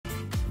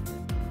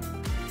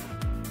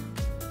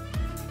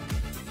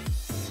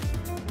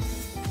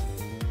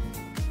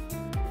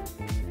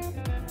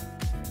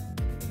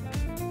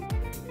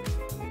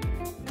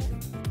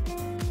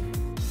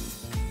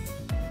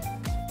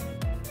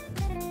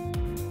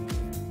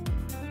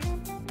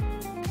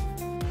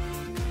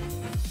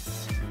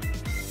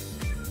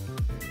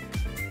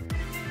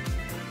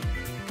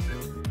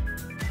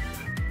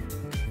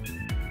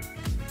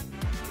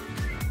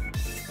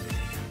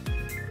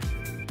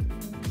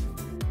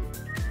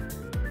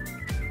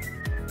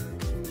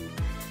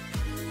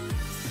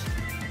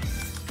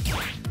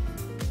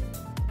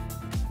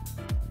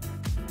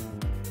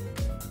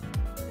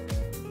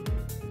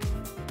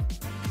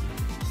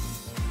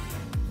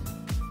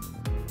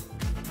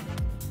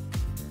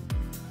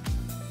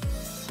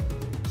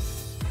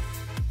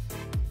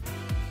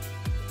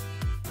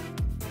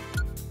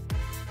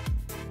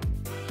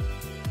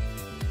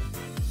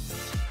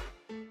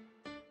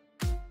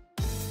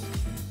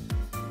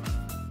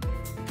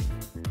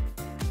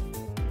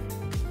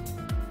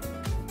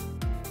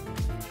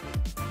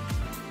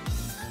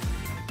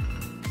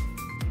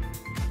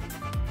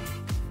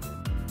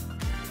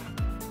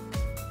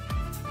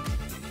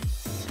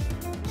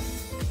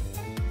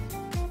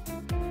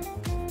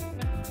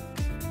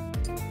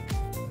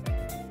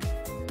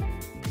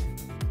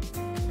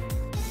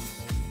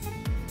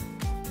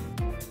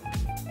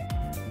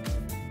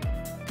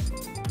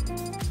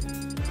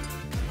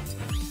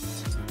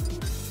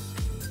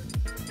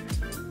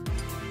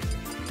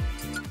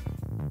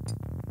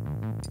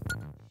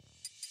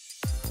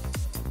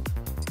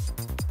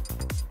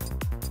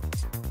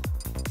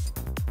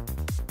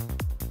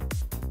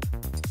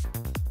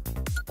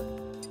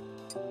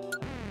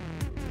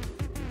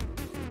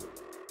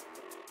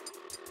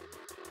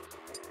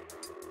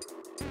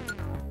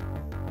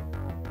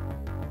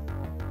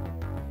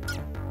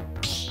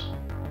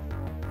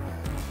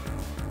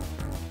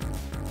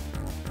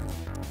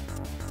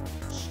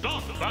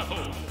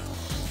battle!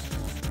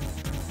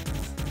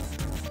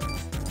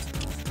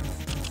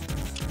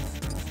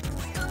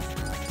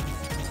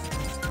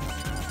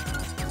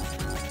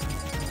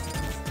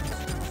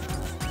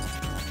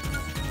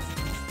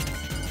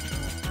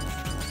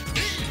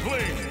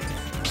 Inkling!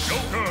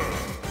 Joker!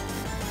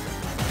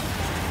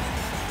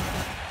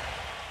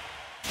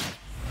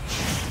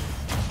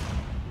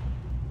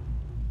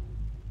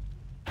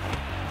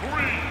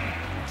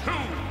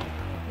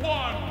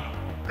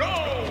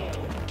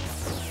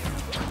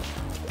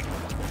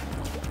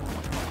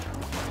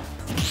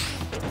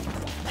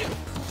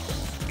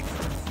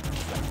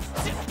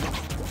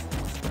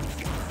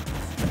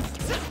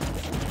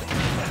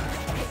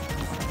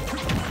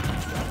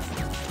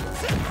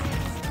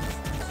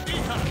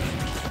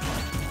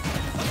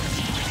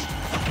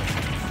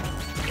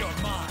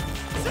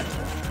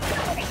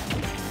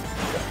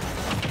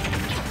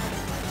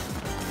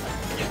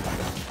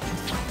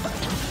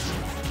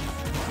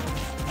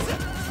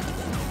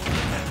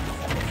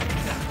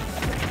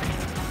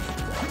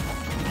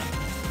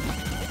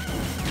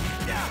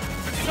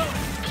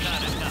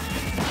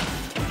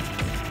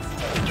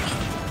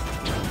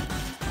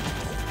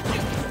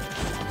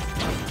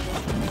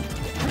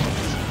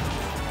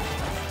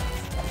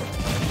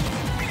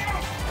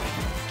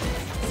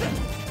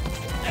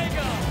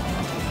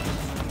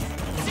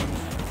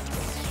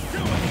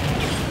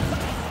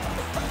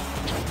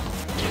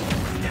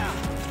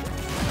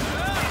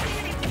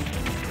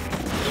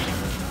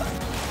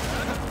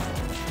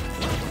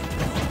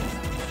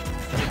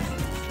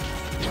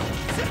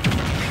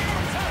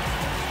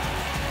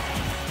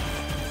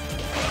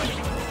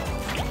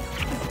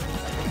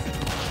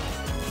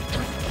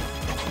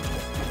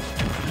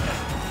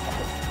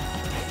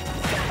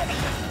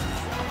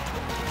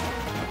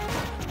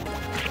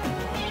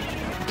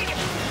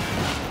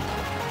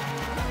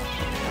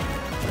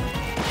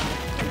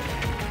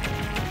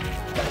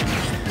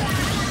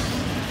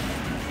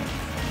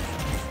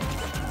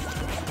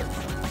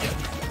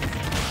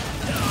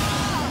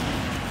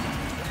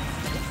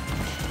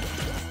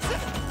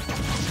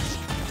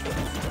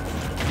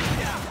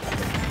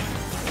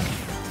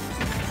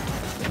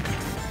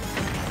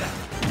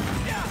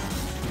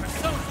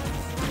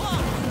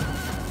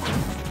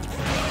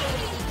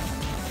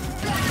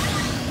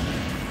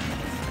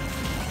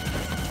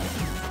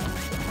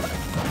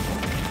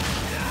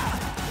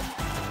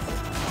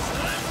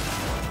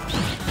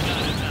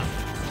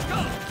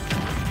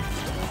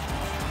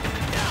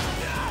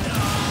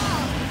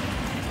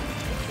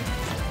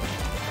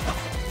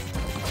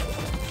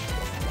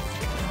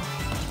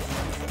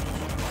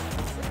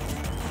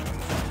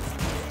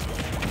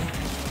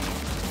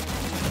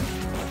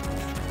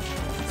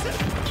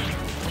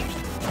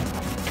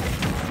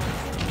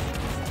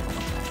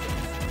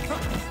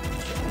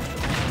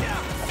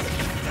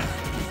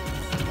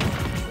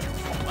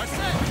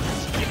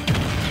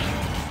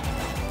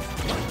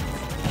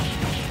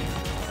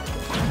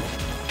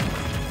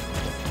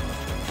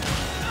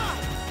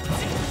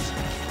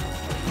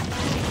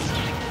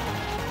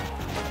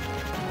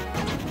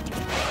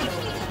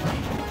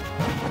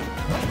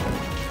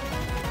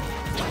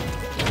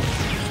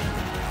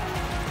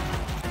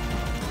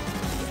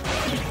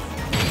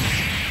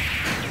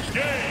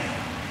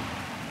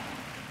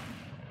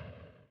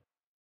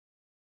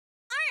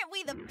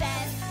 The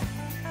best.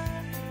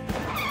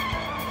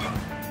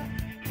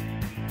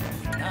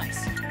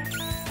 Nice.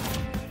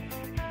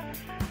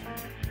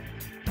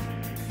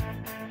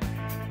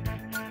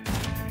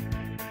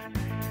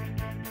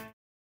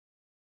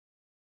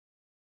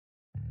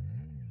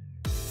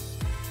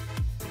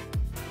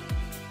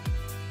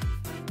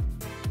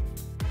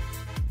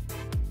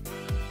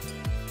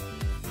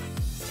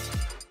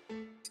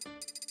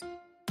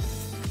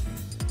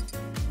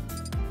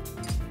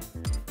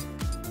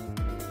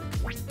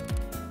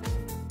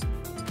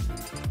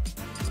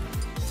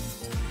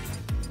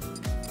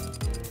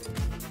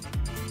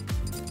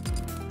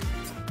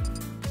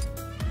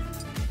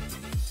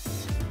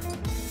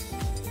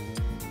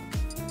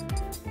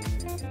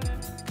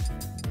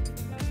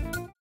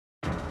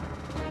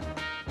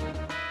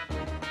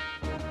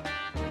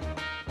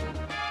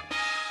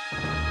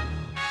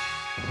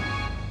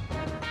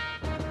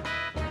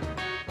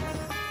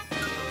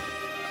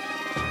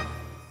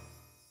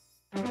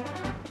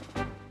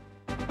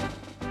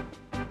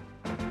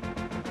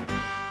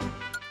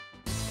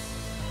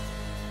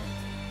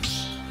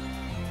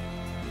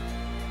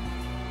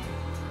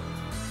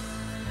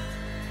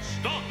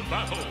 Start the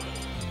battle!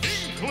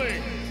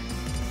 Inkling!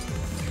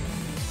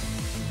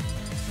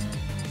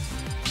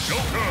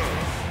 Joker!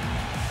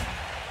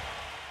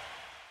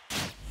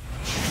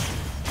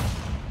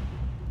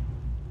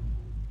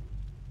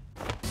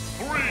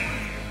 3,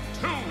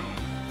 2,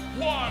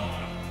 1,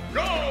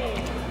 go!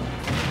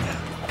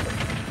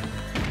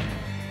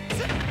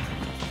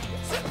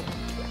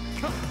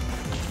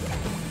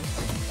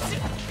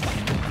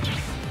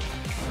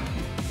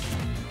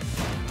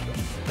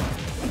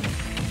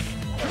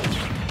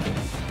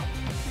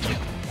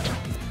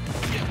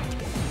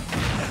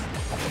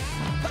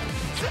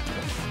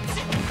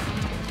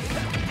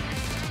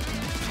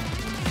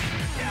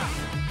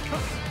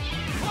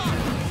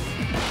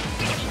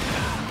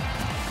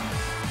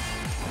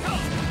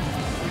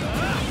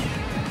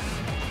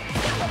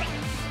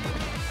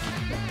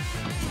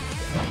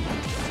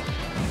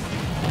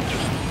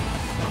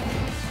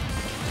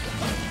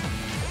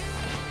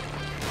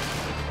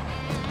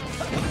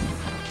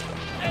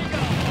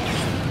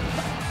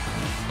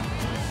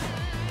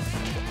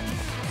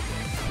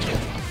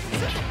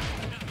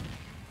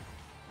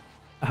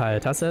 Hi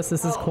Tassis,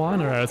 this is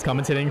Quan, or I was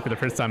commentating for the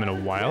first time in a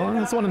while. I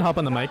just wanted to hop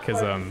on the mic because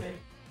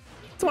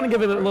just want to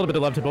give it a little bit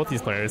of love to both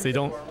these players. They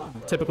don't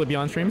typically be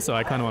on stream, so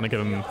I kind of want to give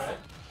them a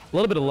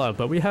little bit of love.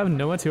 But we have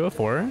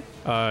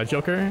noah204,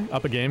 Joker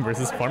up a game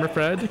versus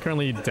Farmerfred,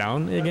 currently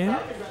down a game.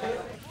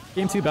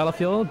 Game 2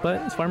 Battlefield, but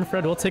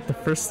Farmerfred will take the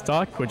first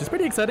stock, which is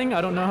pretty exciting.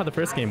 I don't know how the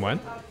first game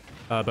went,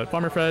 but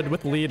Farmerfred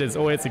with the lead is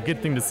always a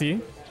good thing to see.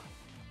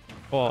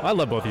 Well, I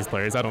love both these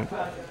players.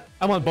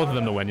 I want both of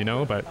them to win, you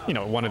know, but, you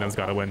know, one of them's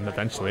got to win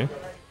eventually.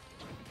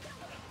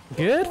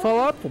 Good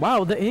follow-up.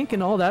 Wow, the ink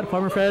and all that.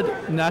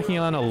 Farmerfred knocking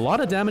on a lot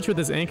of damage with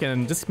his ink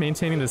and just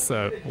maintaining this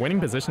winning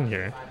position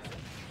here.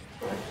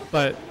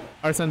 But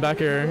Arsene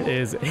back air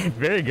is a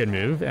very good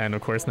move, and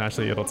of course,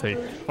 naturally, it'll take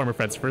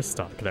Farmerfred's first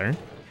stock there.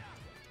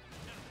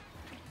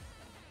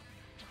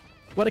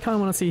 What I kind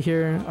of want to see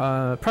here,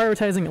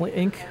 prioritizing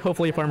ink.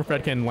 Hopefully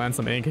Farmerfred can land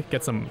some ink,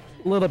 get some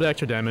little bit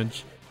extra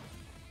damage.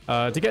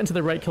 To get into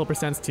the right kill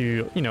percents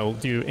to, you know,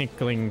 do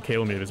Inkling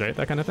KO moves, right?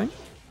 That kind of thing.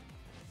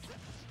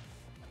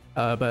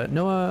 But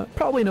Noah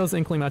probably knows the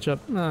Inkling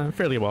matchup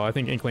fairly well. I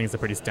think Inkling is a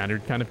pretty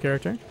standard kind of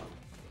character.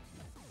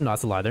 No,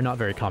 that's a lie. They're not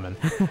very common.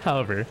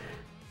 However,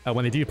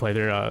 when they do play,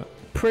 they're a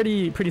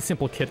pretty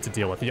simple kit to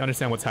deal with. You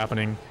understand what's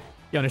happening.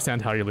 You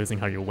understand how you're losing,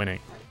 how you're winning.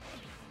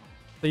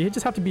 So you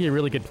just have to be a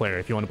really good player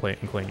if you want to play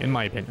Inkling, in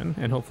my opinion.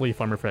 And hopefully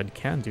Farmerfred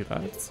can do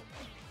that.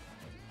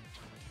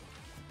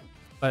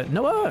 But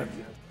Noah,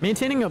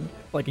 maintaining a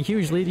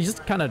huge lead, he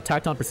just kind of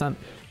tacked on percent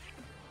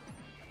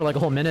for like a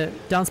whole minute.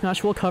 Down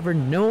smash will cover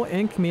no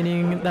ink,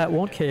 meaning that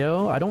won't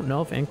KO. I don't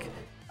know if ink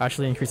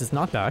actually increases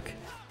knockback,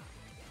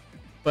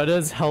 but it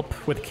does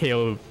help with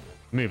KO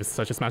moves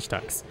such as smash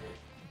attacks.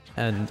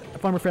 And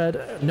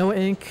Farmerfred, no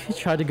ink,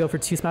 tried to go for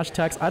 2 smash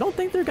attacks. I don't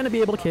think they're going to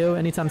be able to KO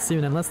anytime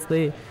soon unless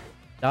they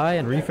die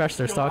and refresh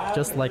their stock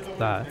just like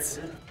that.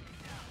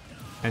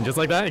 And just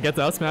like that, it gets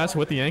out smash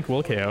with the ink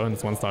will KO, and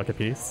it's 1 stock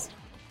apiece.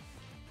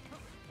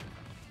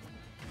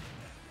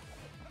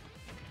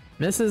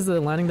 Misses the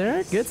landing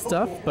there, good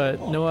stuff,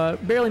 but Noah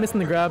barely missing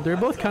the grab. They're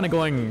both kind of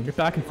going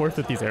back and forth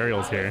with these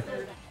aerials here.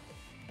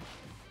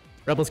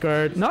 Rebel's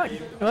guard is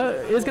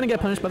going to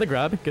get punished by the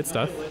grab, good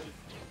stuff.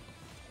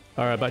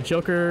 Alright, but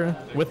Joker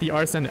with the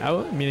Arsene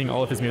out, meaning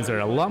all of his moves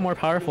are a lot more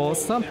powerful.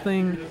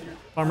 Something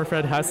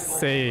Farmerfred has to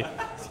say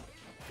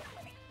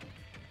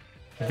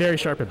very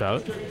sharp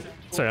about.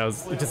 Sorry, I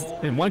was just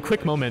in one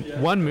quick moment,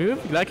 one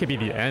move, that could be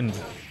the end.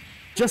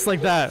 Just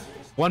like that,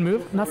 one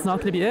move, that's not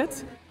going to be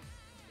it.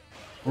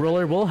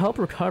 Roller will help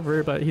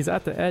recover, but he's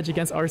at the edge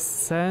against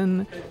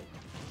Arsene.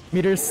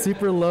 Meter's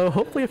super low.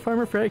 Hopefully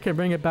Farmerfred can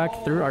bring it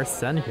back through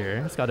Arsene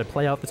here. He's got to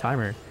play out the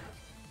timer.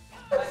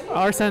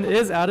 Arsene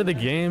is out of the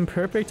game.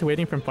 Perfect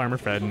waiting from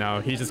Farmerfred. Now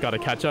he's just got to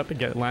catch up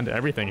and land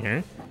everything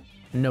here.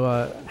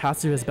 Noah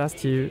has to do his best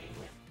to,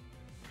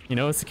 you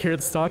know, secure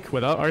the stock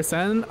without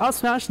Arsene. Up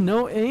smash,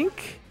 no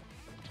ink.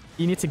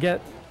 You need to get,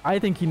 I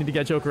think you need to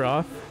get Joker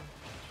off.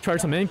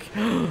 Charge some ink.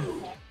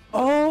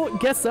 Oh,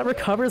 gets that,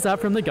 recovers that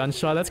from the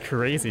gunshot. That's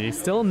crazy.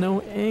 Still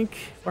no ink.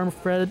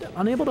 Farmerfred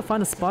unable to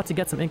find a spot to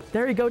get some ink.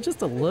 There you go,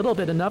 just a little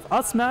bit enough.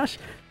 Up smash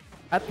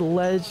at the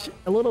ledge.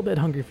 A little bit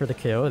hungry for the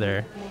KO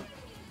there.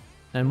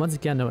 And once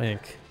again, no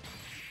ink.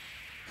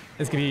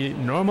 It's gonna be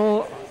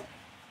normal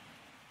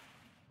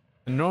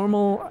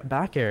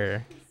back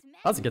air.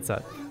 That's a good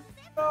set.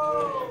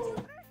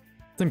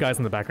 Some guys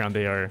in the background,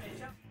 they are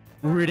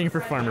rooting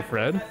for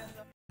Farmerfred,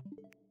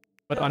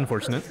 but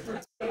unfortunate.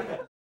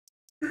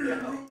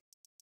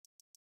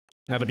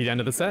 That'll be the end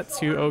of the set.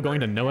 2-0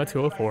 going to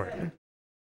noah204.